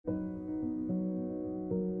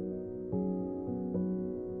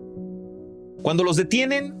Cuando los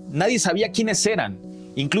detienen, nadie sabía quiénes eran.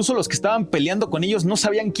 Incluso los que estaban peleando con ellos no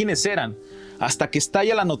sabían quiénes eran, hasta que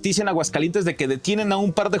estalla la noticia en Aguascalientes de que detienen a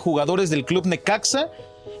un par de jugadores del club Necaxa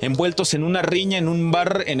envueltos en una riña en un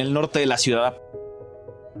bar en el norte de la ciudad.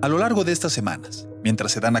 A lo largo de estas semanas,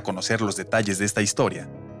 mientras se dan a conocer los detalles de esta historia,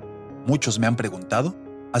 muchos me han preguntado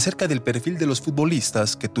acerca del perfil de los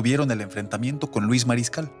futbolistas que tuvieron el enfrentamiento con Luis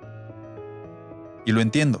Mariscal. Y lo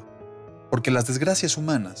entiendo, porque las desgracias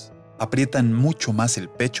humanas aprietan mucho más el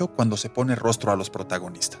pecho cuando se pone rostro a los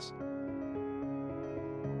protagonistas.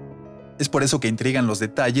 Es por eso que intrigan los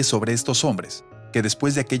detalles sobre estos hombres que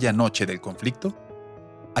después de aquella noche del conflicto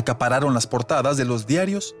acapararon las portadas de los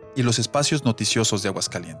diarios y los espacios noticiosos de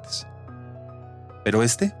Aguascalientes. Pero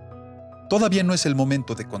todavía no es el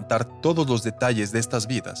momento de contar todos los detalles de estas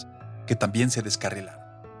vidas que también se descarrilaron.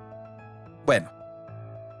 Bueno,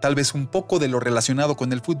 tal vez un poco de lo relacionado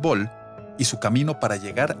con el fútbol y su camino para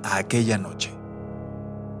llegar a aquella noche.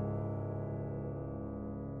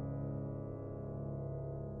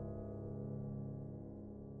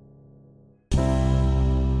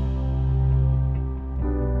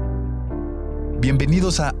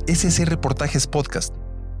 Bienvenidos a SC Reportajes Podcast,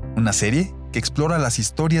 una serie que explora las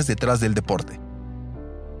historias detrás del deporte.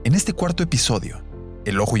 En este cuarto episodio,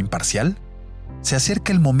 El Ojo Imparcial, se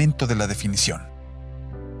acerca el momento de la definición.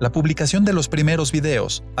 La publicación de los primeros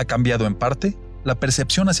videos ha cambiado en parte la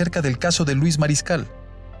percepción acerca del caso de Luis Mariscal.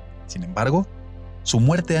 Sin embargo, su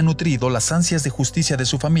muerte ha nutrido las ansias de justicia de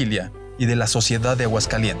su familia y de la sociedad de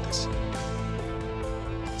Aguascalientes.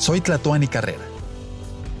 Soy Tlatoani Carrera,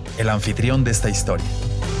 el anfitrión de esta historia.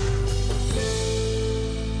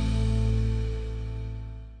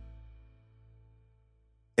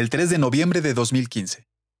 El 3 de noviembre de 2015,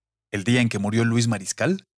 el día en que murió Luis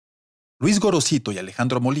Mariscal, Luis Gorosito y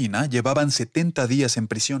Alejandro Molina llevaban 70 días en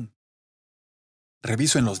prisión.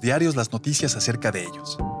 Reviso en los diarios las noticias acerca de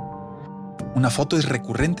ellos. Una foto es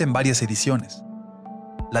recurrente en varias ediciones.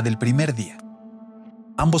 La del primer día.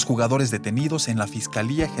 Ambos jugadores detenidos en la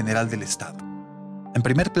Fiscalía General del Estado. En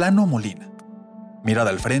primer plano, Molina.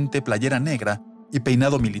 Mirada al frente, playera negra y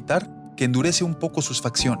peinado militar que endurece un poco sus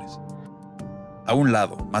facciones. A un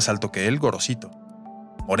lado, más alto que él, Gorosito.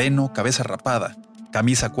 Moreno, cabeza rapada,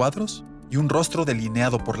 camisa a cuadros y un rostro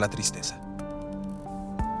delineado por la tristeza.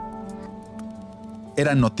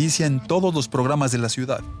 Era noticia en todos los programas de la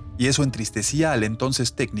ciudad, y eso entristecía al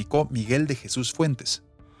entonces técnico Miguel de Jesús Fuentes.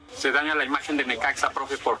 Se daña la imagen de Necaxa,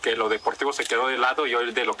 profe, porque lo deportivo se quedó de lado y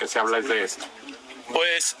hoy de lo que se habla es de esto.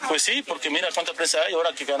 Pues sí, porque mira cuánta presa hay,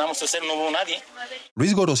 ahora que ganamos 3-0 no hubo nadie.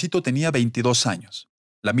 Luis Gorosito tenía 22 años,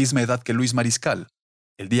 la misma edad que Luis Mariscal,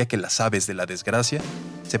 el día que las aves de la desgracia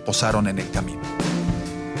se posaron en el camino.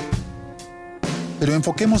 Pero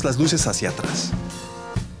enfoquemos las luces hacia atrás,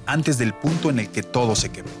 antes del punto en el que todo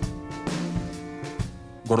se quebró.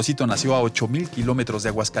 Gorosito nació a 8,000 kilómetros de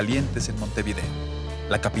Aguascalientes, en Montevideo,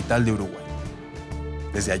 la capital de Uruguay.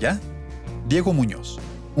 Desde allá, Diego Muñoz,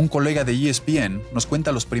 un colega de ESPN, nos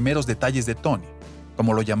cuenta los primeros detalles de Tony,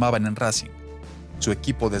 como lo llamaban en Racing, su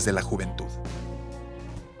equipo desde la juventud.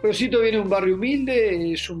 Gorosito viene de un barrio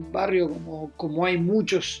humilde, es un barrio como hay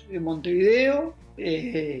muchos en Montevideo.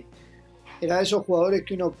 Era de esos jugadores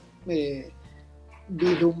que uno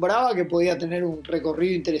vislumbraba que podía tener un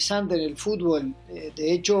recorrido interesante en el fútbol.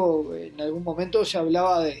 De hecho, en algún momento se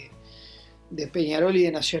hablaba de Peñarol y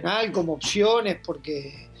de Nacional como opciones,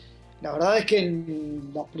 porque la verdad es que en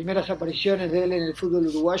las primeras apariciones de él en el fútbol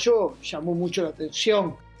uruguayo llamó mucho la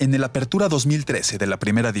atención. En el Apertura 2013 de la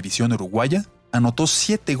Primera División Uruguaya, anotó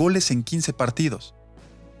 7 goles en 15 partidos.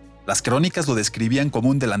 Las crónicas lo describían como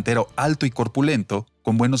un delantero alto y corpulento,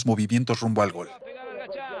 con buenos movimientos rumbo al gol.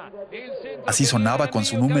 Así sonaba con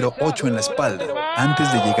su número 8 en la espalda,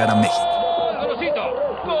 antes de llegar a México.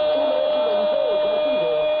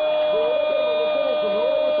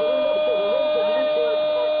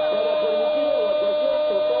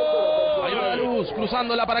 Ahí va la luz,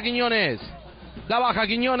 cruzándola para Quiñones. La baja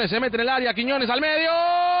Quiñones, se mete en el área, Quiñones al medio.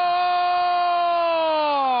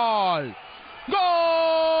 ¡Gol! ¡Gol!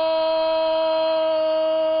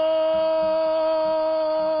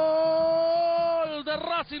 De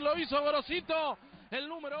Racing lo hizo Gorosito, el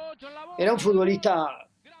número 8 en la bola. Era un futbolista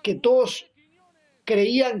que todos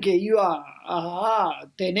creían que iba a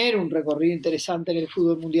tener un recorrido interesante en el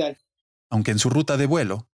fútbol mundial. Aunque en su ruta de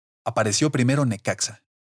vuelo, apareció primero Necaxa.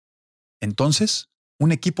 Entonces,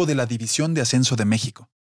 un equipo de la División de Ascenso de México.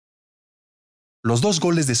 Los 2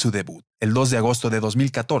 goles de su debut, el 2 de agosto de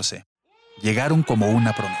 2014, llegaron como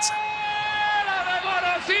una promesa.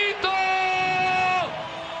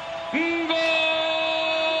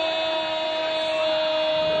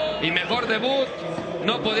 Y mejor debut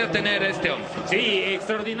no podía tener este hombre. Sí,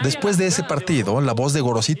 extraordinario. Después de ese partido, la voz de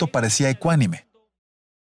Gorosito parecía ecuánime,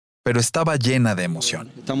 pero estaba llena de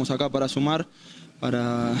emoción. Estamos acá para sumar,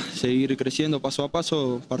 para seguir creciendo paso a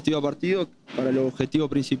paso, partido a partido, para el objetivo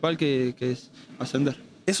principal que es ascender.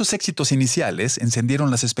 Esos éxitos iniciales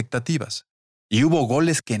encendieron las expectativas y hubo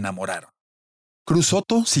goles que enamoraron. Cruz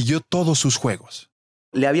Soto siguió todos sus juegos.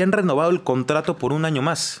 Le habían renovado el contrato por un año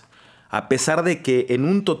más, a pesar de que en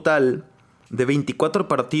un total de 24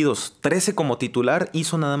 partidos, 13 como titular,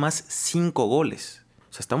 hizo nada más 5 goles.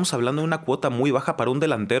 O sea, estamos hablando de una cuota muy baja para un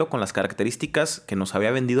delantero con las características que nos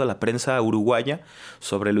había vendido la prensa uruguaya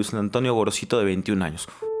sobre Luis Antonio Gorosito, de 21 años.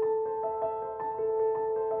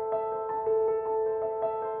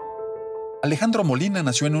 Alejandro Molina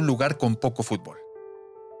nació en un lugar con poco fútbol,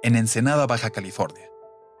 en Ensenada, Baja California.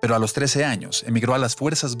 Pero a los 13 años emigró a las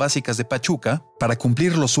Fuerzas Básicas de Pachuca para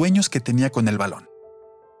cumplir los sueños que tenía con el balón.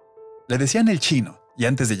 Le decían el Chino, y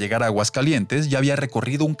antes de llegar a Aguascalientes ya había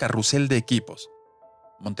recorrido un carrusel de equipos.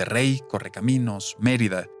 Monterrey, Correcaminos,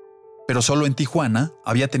 Mérida, pero solo en Tijuana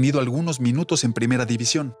había tenido algunos minutos en Primera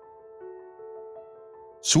División.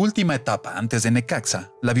 Su última etapa antes de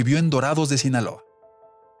Necaxa la vivió en Dorados de Sinaloa.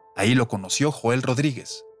 Ahí lo conoció Joel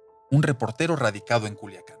Rodríguez, un reportero radicado en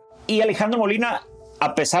Culiacán. Y Alejandro Molina,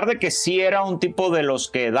 a pesar de que sí era un tipo de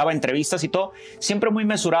los que daba entrevistas y todo, siempre muy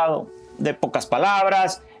mesurado, de pocas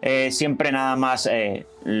palabras, siempre nada más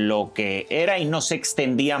lo que era y no se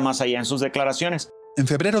extendía más allá en sus declaraciones. En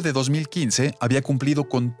febrero de 2015 había cumplido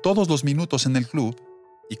con todos los minutos en el club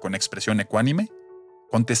y con expresión ecuánime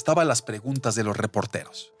contestaba las preguntas de los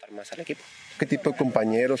reporteros. Más al equipo. ¿Qué tipo de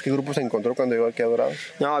compañeros, qué grupos se encontró cuando llegó aquí a Dorados?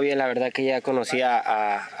 No, bien, la verdad que ya conocía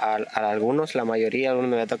a algunos, la mayoría, algunos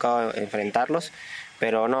me había tocado enfrentarlos,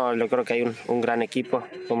 pero no, yo creo que hay un gran equipo,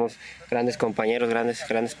 somos grandes compañeros,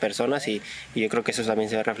 grandes personas y yo creo que eso también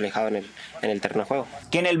se ve reflejado en el terreno de juego.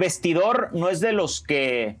 Que en el vestidor no es de los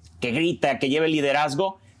que grita, que lleve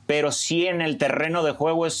liderazgo, pero sí en el terreno de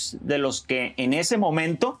juego es de los que en ese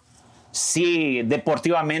momento, sí,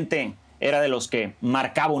 deportivamente era de los que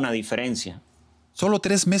marcaba una diferencia. Solo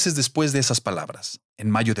 3 meses después de esas palabras,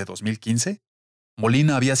 en mayo de 2015,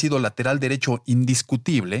 Molina había sido lateral derecho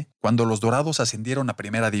indiscutible cuando los Dorados ascendieron a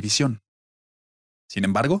Primera División. Sin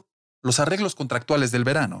embargo, los arreglos contractuales del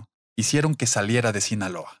verano hicieron que saliera de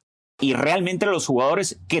Sinaloa. Y realmente los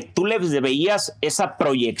jugadores que tú les veías esa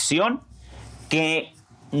proyección que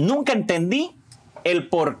nunca entendí el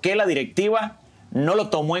por qué la directiva no lo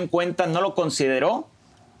tomó en cuenta, no lo consideró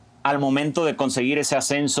al momento de conseguir ese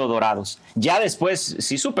ascenso Dorados. Ya después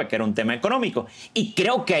sí supe que era un tema económico y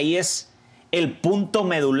creo que ahí es el punto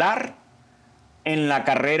medular en la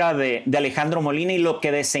carrera de Alejandro Molina y lo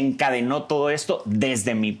que desencadenó todo esto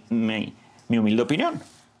desde mi humilde opinión.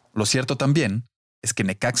 Lo cierto también es que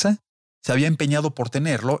Necaxa se había empeñado por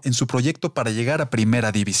tenerlo en su proyecto para llegar a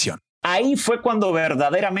Primera División. Ahí fue cuando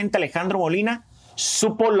verdaderamente Alejandro Molina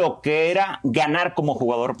supo lo que era ganar como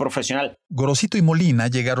jugador profesional. Gorosito y Molina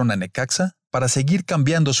llegaron a Necaxa para seguir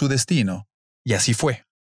cambiando su destino, y así fue.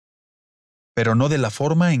 Pero no de la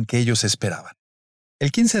forma en que ellos esperaban.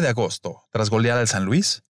 El 15 de agosto, tras golear al San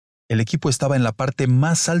Luis, el equipo estaba en la parte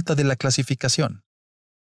más alta de la clasificación.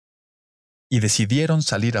 Y decidieron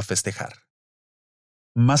salir a festejar.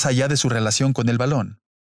 Más allá de su relación con el balón,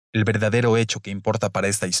 el verdadero hecho que importa para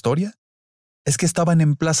esta historia es que estaban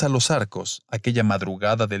en Plaza Los Arcos aquella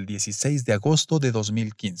madrugada del 16 de agosto de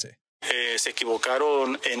 2015. Se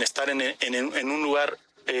equivocaron en estar en un lugar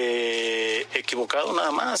equivocado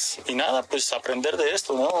nada más y nada, pues aprender de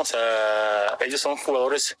esto, ¿no? O sea, ellos son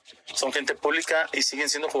jugadores, son gente pública y siguen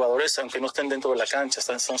siendo jugadores aunque no estén dentro de la cancha,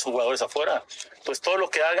 son jugadores afuera. Pues todo lo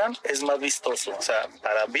que hagan es más vistoso, o sea,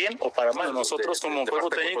 para bien o para mal. Nosotros como cuerpo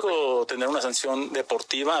técnico tener una sanción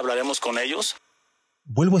deportiva, hablaremos con ellos.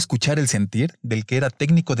 Vuelvo a escuchar el sentir del que era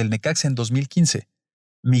técnico del Necaxa en 2015,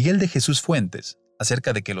 Miguel de Jesús Fuentes,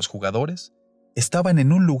 acerca de que los jugadores estaban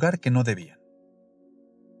en un lugar que no debían.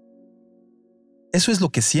 Eso es lo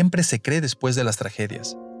que siempre se cree después de las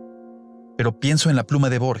tragedias. Pero pienso en la pluma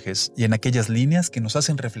de Borges y en aquellas líneas que nos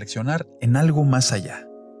hacen reflexionar en algo más allá.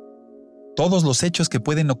 Todos los hechos que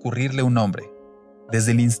pueden ocurrirle a un hombre,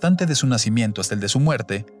 desde el instante de su nacimiento hasta el de su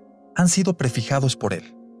muerte, han sido prefijados por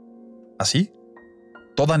él. Así,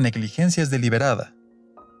 toda negligencia es deliberada.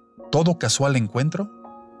 Todo casual encuentro,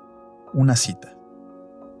 una cita.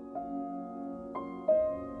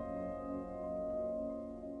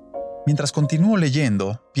 Mientras continúo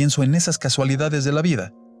leyendo, pienso en esas casualidades de la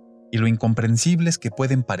vida y lo incomprensibles que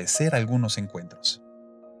pueden parecer algunos encuentros.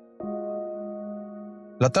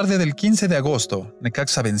 La tarde del 15 de agosto,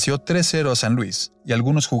 Necaxa venció 3-0 a San Luis y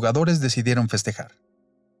algunos jugadores decidieron festejar.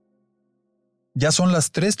 Ya son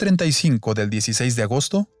las 3:35 del 16 de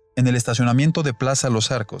agosto en el estacionamiento de Plaza Los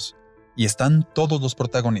Arcos y están todos los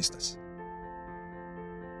protagonistas.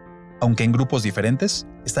 Aunque en grupos diferentes,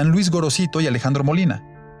 están Luis Gorosito y Alejandro Molina.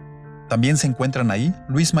 También se encuentran ahí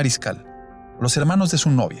Luis Mariscal, los hermanos de su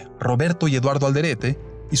novia, Roberto y Eduardo Alderete,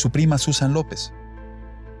 y su prima Susan López.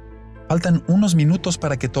 Faltan unos minutos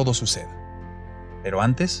para que todo suceda. Pero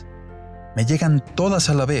antes, me llegan todas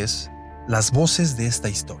a la vez las voces de esta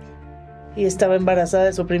historia. Y estaba embarazada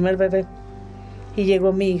de su primer bebé. Y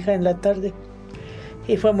llegó mi hija en la tarde.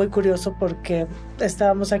 Y fue muy curioso porque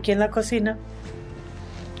estábamos aquí en la cocina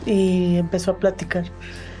y empezó a platicar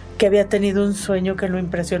que había tenido un sueño que lo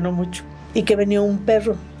impresionó mucho y que venía un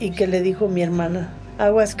perro y que le dijo mi hermana,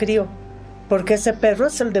 aguas crío, porque ese perro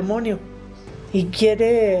es el demonio y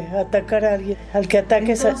quiere atacar a alguien. Al que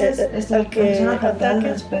ataque entonces, al que ataque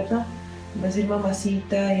respeto, decir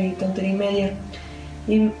mamacita y tontería y media.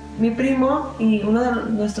 Y mi primo y uno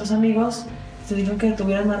de nuestros amigos se dijeron que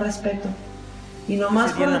tuvieran más respeto. Y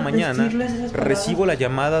nomás en la mañana recibo la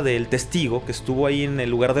llamada del testigo que estuvo ahí en el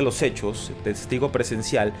lugar de los hechos, el testigo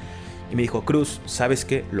presencial, y me dijo, Cruz, ¿sabes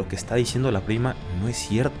qué? Lo que está diciendo la prima no es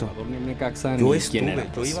cierto. Yo estuve,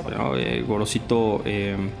 yo iba. Bueno, Gorosito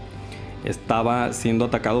estaba siendo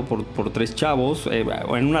atacado por tres chavos,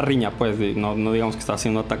 en una riña, pues, no digamos que estaba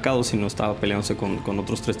siendo atacado, sino estaba peleándose con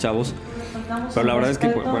otros tres chavos. Pero la verdad es que,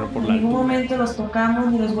 bueno, por en ningún momento los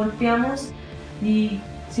tocamos ni los golpeamos y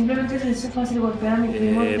simplemente se hizo fácil golpear a mi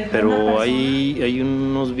primo. Pero hay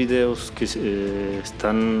unos videos que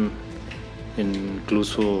están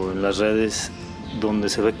incluso en las redes donde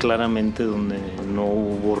se ve claramente donde no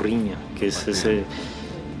hubo riña, que es ese...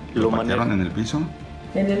 ¿Lo patearon en el piso?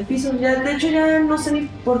 En el piso, ya, de hecho ya no sé ni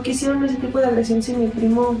por qué hicieron ese tipo de agresión si mi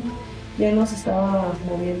primo ya no se estaba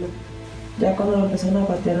moviendo, ya cuando lo empezaron a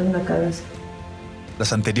patear en la cabeza.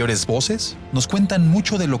 Las anteriores voces nos cuentan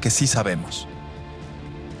mucho de lo que sí sabemos.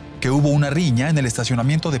 Que hubo una riña en el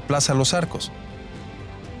estacionamiento de Plaza Los Arcos.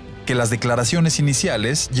 Que las declaraciones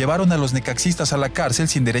iniciales llevaron a los necaxistas a la cárcel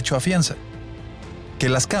sin derecho a fianza. Que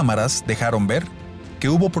las cámaras dejaron ver que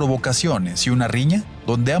hubo provocaciones y una riña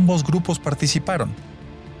donde ambos grupos participaron.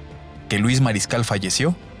 Que Luis Mariscal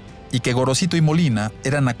falleció y que Gorosito y Molina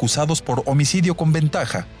eran acusados por homicidio con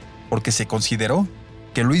ventaja porque se consideró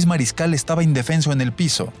que Luis Mariscal estaba indefenso en el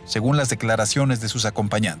piso, según las declaraciones de sus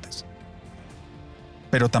acompañantes.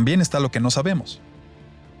 Pero también está lo que no sabemos.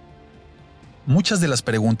 Muchas de las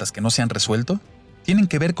preguntas que no se han resuelto tienen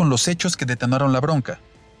que ver con los hechos que detonaron la bronca,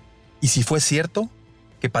 y si fue cierto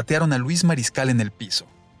que patearon a Luis Mariscal en el piso.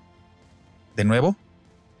 De nuevo,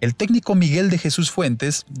 el técnico Miguel de Jesús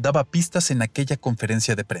Fuentes daba pistas en aquella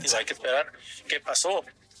conferencia de prensa. Hay que esperar qué pasó,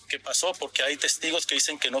 porque hay testigos que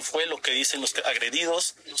dicen que no fue lo que dicen los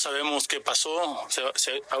agredidos. No sabemos qué pasó,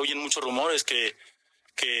 se oyen muchos rumores que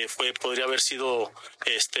podría haber sido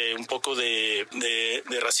un poco de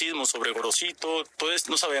racismo sobre Gorosito, pues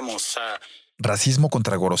no sabemos. O sea, ¿racismo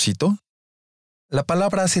contra Gorosito? La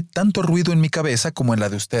palabra hace tanto ruido en mi cabeza como en la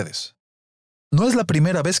de ustedes. No es la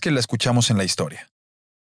primera vez que la escuchamos en la historia.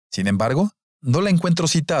 Sin embargo, no la encuentro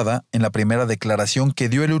citada en la primera declaración que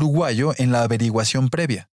dio el uruguayo en la averiguación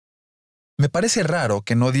previa. Me parece raro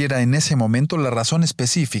que no diera en ese momento la razón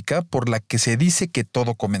específica por la que se dice que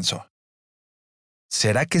todo comenzó.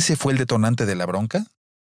 ¿Será que ese fue el detonante de la bronca?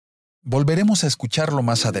 Volveremos a escucharlo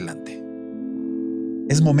más adelante.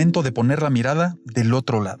 Es momento de poner la mirada del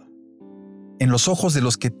otro lado, en los ojos de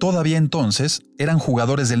los que todavía entonces eran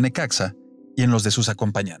jugadores del Necaxa y en los de sus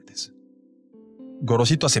acompañantes.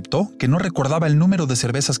 Gorosito aceptó que no recordaba el número de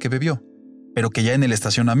cervezas que bebió, pero que ya en el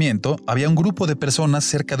estacionamiento había un grupo de personas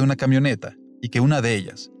cerca de una camioneta y que una de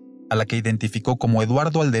ellas, a la que identificó como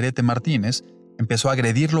Eduardo Alderete Martínez, empezó a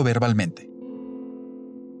agredirlo verbalmente.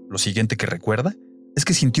 Lo siguiente que recuerda es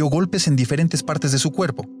que sintió golpes en diferentes partes de su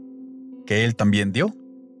cuerpo, que él también dio,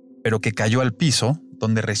 pero que cayó al piso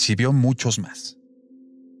donde recibió muchos más.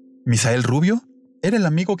 Misael Rubio era el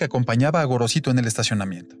amigo que acompañaba a Gorosito en el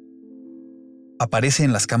estacionamiento. Aparece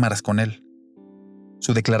en las cámaras con él.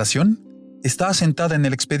 Su declaración está asentada en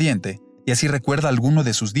el expediente y así recuerda alguno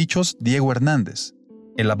de sus dichos Diego Hernández,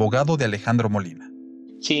 el abogado de Alejandro Molina.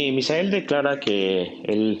 Sí, Misael declara que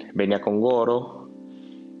él venía con Goro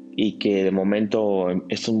y que de momento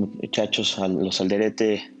estos muchachos, los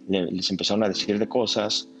Alderete, les empezaron a decir de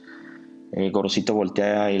cosas. Gorosito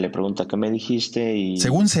voltea y le pregunta ¿qué me dijiste? Y...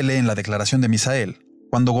 Según se lee en la declaración de Misael,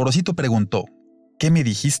 cuando Gorosito preguntó ¿qué me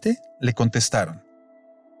dijiste?, le contestaron: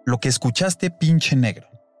 lo que escuchaste, pinche negro.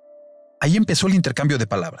 Ahí empezó el intercambio de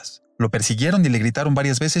palabras. Lo persiguieron y le gritaron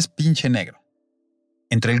varias veces pinche negro.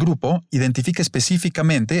 Entre el grupo, identifica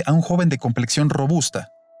específicamente a un joven de complexión robusta,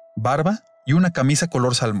 barba y una camisa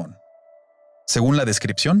color salmón. Según la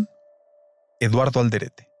descripción, Eduardo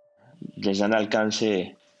Alderete. Les dan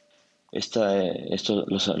alcance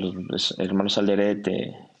los hermanos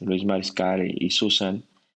Alderete, Luis Mariscal y Susan.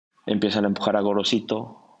 Empiezan a empujar a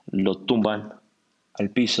Gorosito, lo tumban al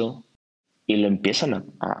piso y lo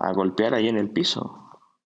empiezan a golpear ahí en el piso.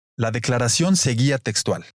 La declaración seguía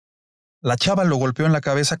textual. La chava lo golpeó en la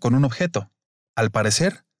cabeza con un objeto, al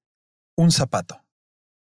parecer, un zapato.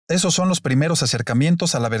 Esos son los primeros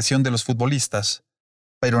acercamientos a la versión de los futbolistas,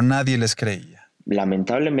 pero nadie les creía.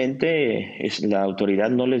 Lamentablemente, la autoridad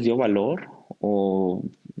no les dio valor o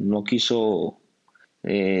no quiso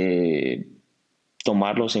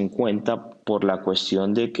tomarlos en cuenta por la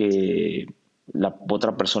cuestión de que la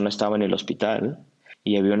otra persona estaba en el hospital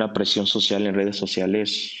y había una presión social en redes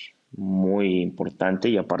sociales muy importante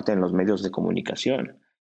y aparte en los medios de comunicación.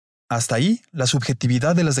 Hasta ahí la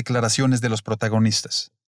subjetividad de las declaraciones de los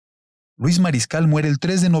protagonistas. Luis Mariscal muere el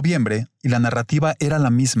 3 de noviembre y la narrativa era la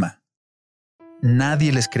misma.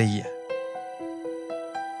 Nadie les creía.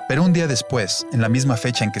 Pero un día después, en la misma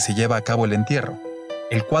fecha en que se lleva a cabo el entierro,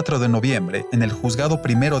 el 4 de noviembre, en el Juzgado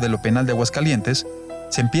Primero de lo Penal de Aguascalientes,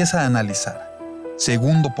 se empieza a analizar,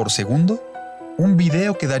 segundo por segundo, un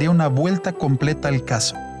video que daría una vuelta completa al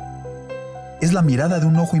caso. Es la mirada de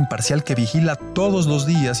un ojo imparcial que vigila todos los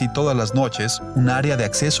días y todas las noches un área de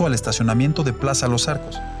acceso al estacionamiento de Plaza Los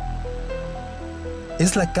Arcos.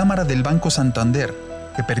 Es la cámara del Banco Santander,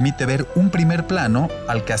 que permite ver un primer plano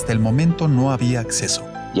al que hasta el momento no había acceso.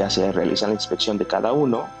 Ya se realiza la inspección de cada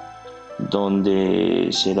uno, donde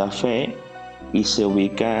se da fe y se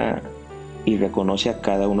ubica y reconoce a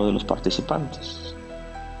cada uno de los participantes,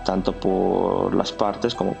 tanto por las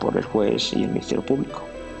partes como por el juez y el Ministerio Público.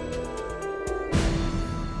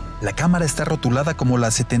 La cámara está rotulada como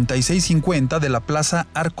la 7650 de la Plaza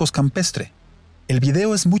Arcos Campestre. El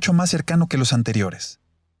video es mucho más cercano que los anteriores.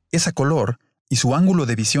 Es a color y su ángulo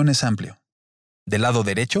de visión es amplio. Del lado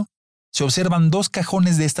derecho, se observan 2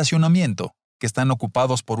 cajones de estacionamiento que están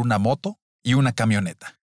ocupados por una moto y una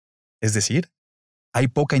camioneta. Es decir, hay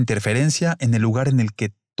poca interferencia en el lugar en el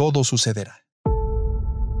que todo sucederá.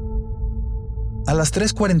 A las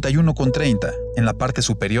 3:41:30, en la parte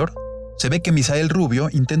superior, se ve que Misael Rubio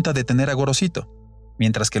intenta detener a Gorosito,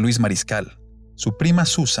 mientras que Luis Mariscal, su prima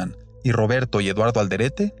Susan y Roberto y Eduardo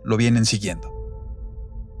Alderete lo vienen siguiendo.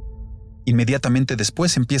 Inmediatamente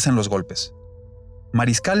después empiezan los golpes.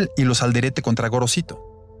 Mariscal y los Alderete contra Gorosito.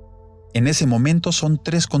 En ese momento son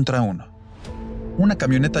 3 contra 1. Una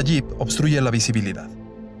camioneta Jeep obstruye la visibilidad,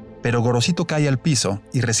 pero Gorosito cae al piso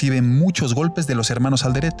y recibe muchos golpes de los hermanos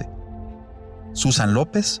Alderete. Susan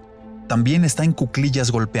López también está en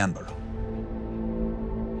cuclillas golpeándolo.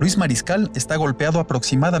 Luis Mariscal está golpeado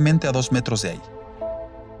aproximadamente a 2 metros de ahí.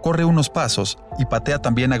 Corre unos pasos y patea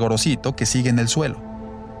también a Gorosito, que sigue en el suelo.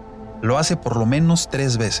 Lo hace por lo menos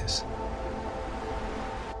 3 veces.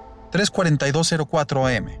 3:42:04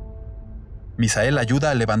 AM. Misael ayuda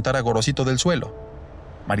a levantar a Gorosito del suelo.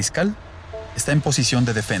 Mariscal está en posición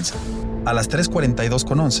de defensa. A las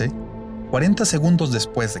 3:42:11, 40 segundos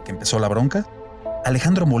después de que empezó la bronca,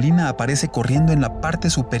 Alejandro Molina aparece corriendo en la parte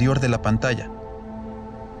superior de la pantalla.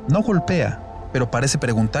 No golpea, pero parece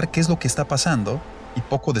preguntar qué es lo que está pasando y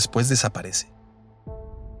poco después desaparece.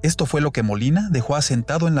 Esto fue lo que Molina dejó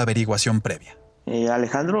asentado en la averiguación previa.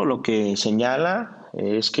 Alejandro lo que señala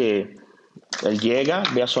es que él llega,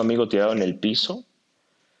 ve a su amigo tirado en el piso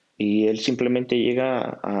y él simplemente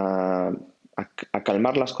llega a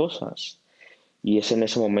calmar las cosas. Y es en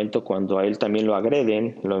ese momento cuando a él también lo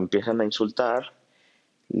agreden, lo empiezan a insultar,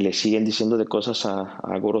 le siguen diciendo de cosas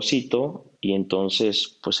a Gorosito y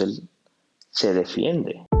entonces pues él se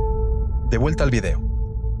defiende. De vuelta al video.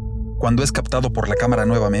 Cuando es captado por la cámara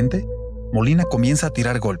nuevamente, Molina comienza a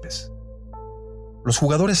tirar golpes. Los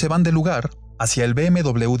jugadores se van del lugar hacia el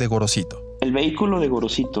BMW de Gorosito. El vehículo de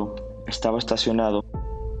Gorosito estaba estacionado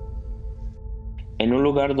en un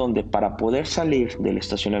lugar donde para poder salir del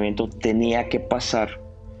estacionamiento tenía que pasar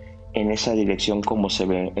en esa dirección como se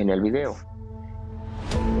ve en el video,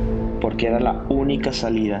 porque era la única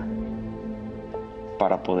salida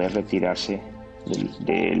para poder retirarse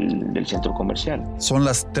del centro comercial. Son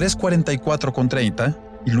las 3:44:30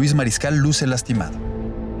 y Luis Mariscal luce lastimado.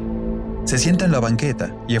 Se sienta en la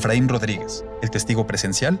banqueta y Efraín Rodríguez, el testigo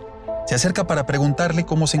presencial, se acerca para preguntarle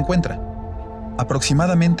cómo se encuentra.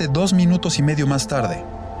 Aproximadamente 2 minutos y medio más tarde,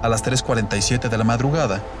 a las 3:47 de la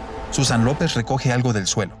madrugada, Susan López recoge algo del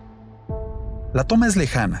suelo. La toma es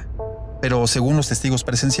lejana, pero según los testigos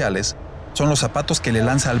presenciales, son los zapatos que le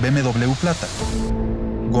lanza al BMW Plata.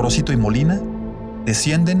 Gorosito y Molina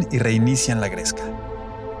descienden y reinician la gresca.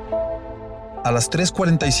 A las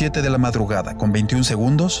 3:47 de la madrugada, con 21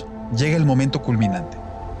 segundos, llega el momento culminante.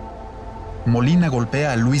 Molina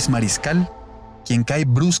golpea a Luis Mariscal, quien cae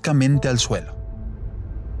bruscamente al suelo.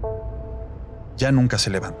 Ya nunca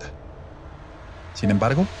se levanta. Sin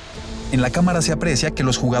embargo, en la cámara se aprecia que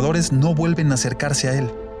los jugadores no vuelven a acercarse a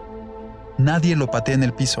él. Nadie lo patea en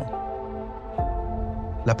el piso.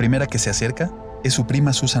 La primera que se acerca es su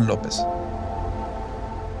prima Susan López.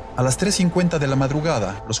 A las 3:50 de la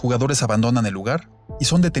madrugada, los jugadores abandonan el lugar y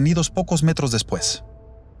son detenidos pocos metros después.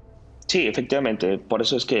 Sí, efectivamente. Por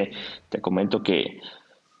eso es que te comento que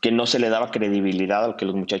no se le daba credibilidad a lo que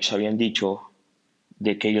los muchachos habían dicho,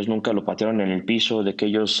 de que ellos nunca lo patearon en el piso, de que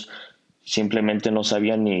ellos simplemente no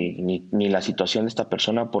sabían ni la situación de esta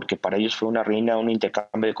persona, porque para ellos fue una riña, un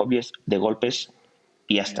intercambio de golpes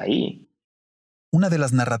y hasta ahí. Una de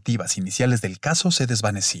las narrativas iniciales del caso se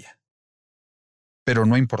desvanecía. Pero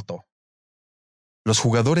no importó. Los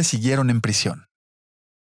jugadores siguieron en prisión.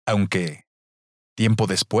 Aunque, tiempo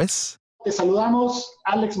después... Te saludamos,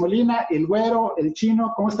 Alex Molina, el Güero, el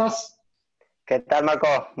Chino, ¿cómo estás? ¿Qué tal, Marco?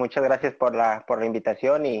 Muchas gracias por la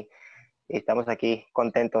invitación y estamos aquí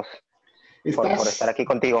contentos por estar aquí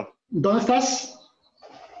contigo. ¿Dónde estás?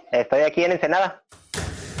 Estoy aquí en Ensenada.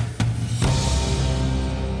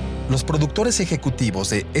 Los productores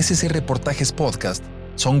ejecutivos de SC Reportajes Podcast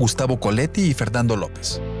son Gustavo Coletti y Fernando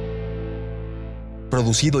López.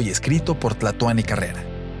 Producido y escrito por Tlatuani Carrera.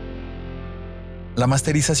 La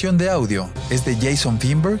masterización de audio es de Jason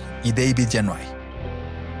Finberg y David Yanuay.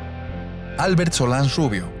 Albert Solans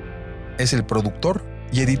Rubio es el productor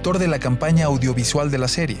y editor de la campaña audiovisual de la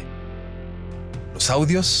serie. Los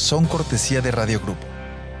audios son cortesía de Radio Grupo.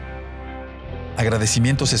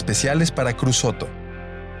 Agradecimientos especiales para Cruz Soto,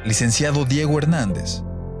 licenciado Diego Hernández,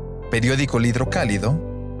 Periódico El Hidrocálido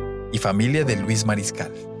y familia de Luis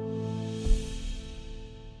Mariscal.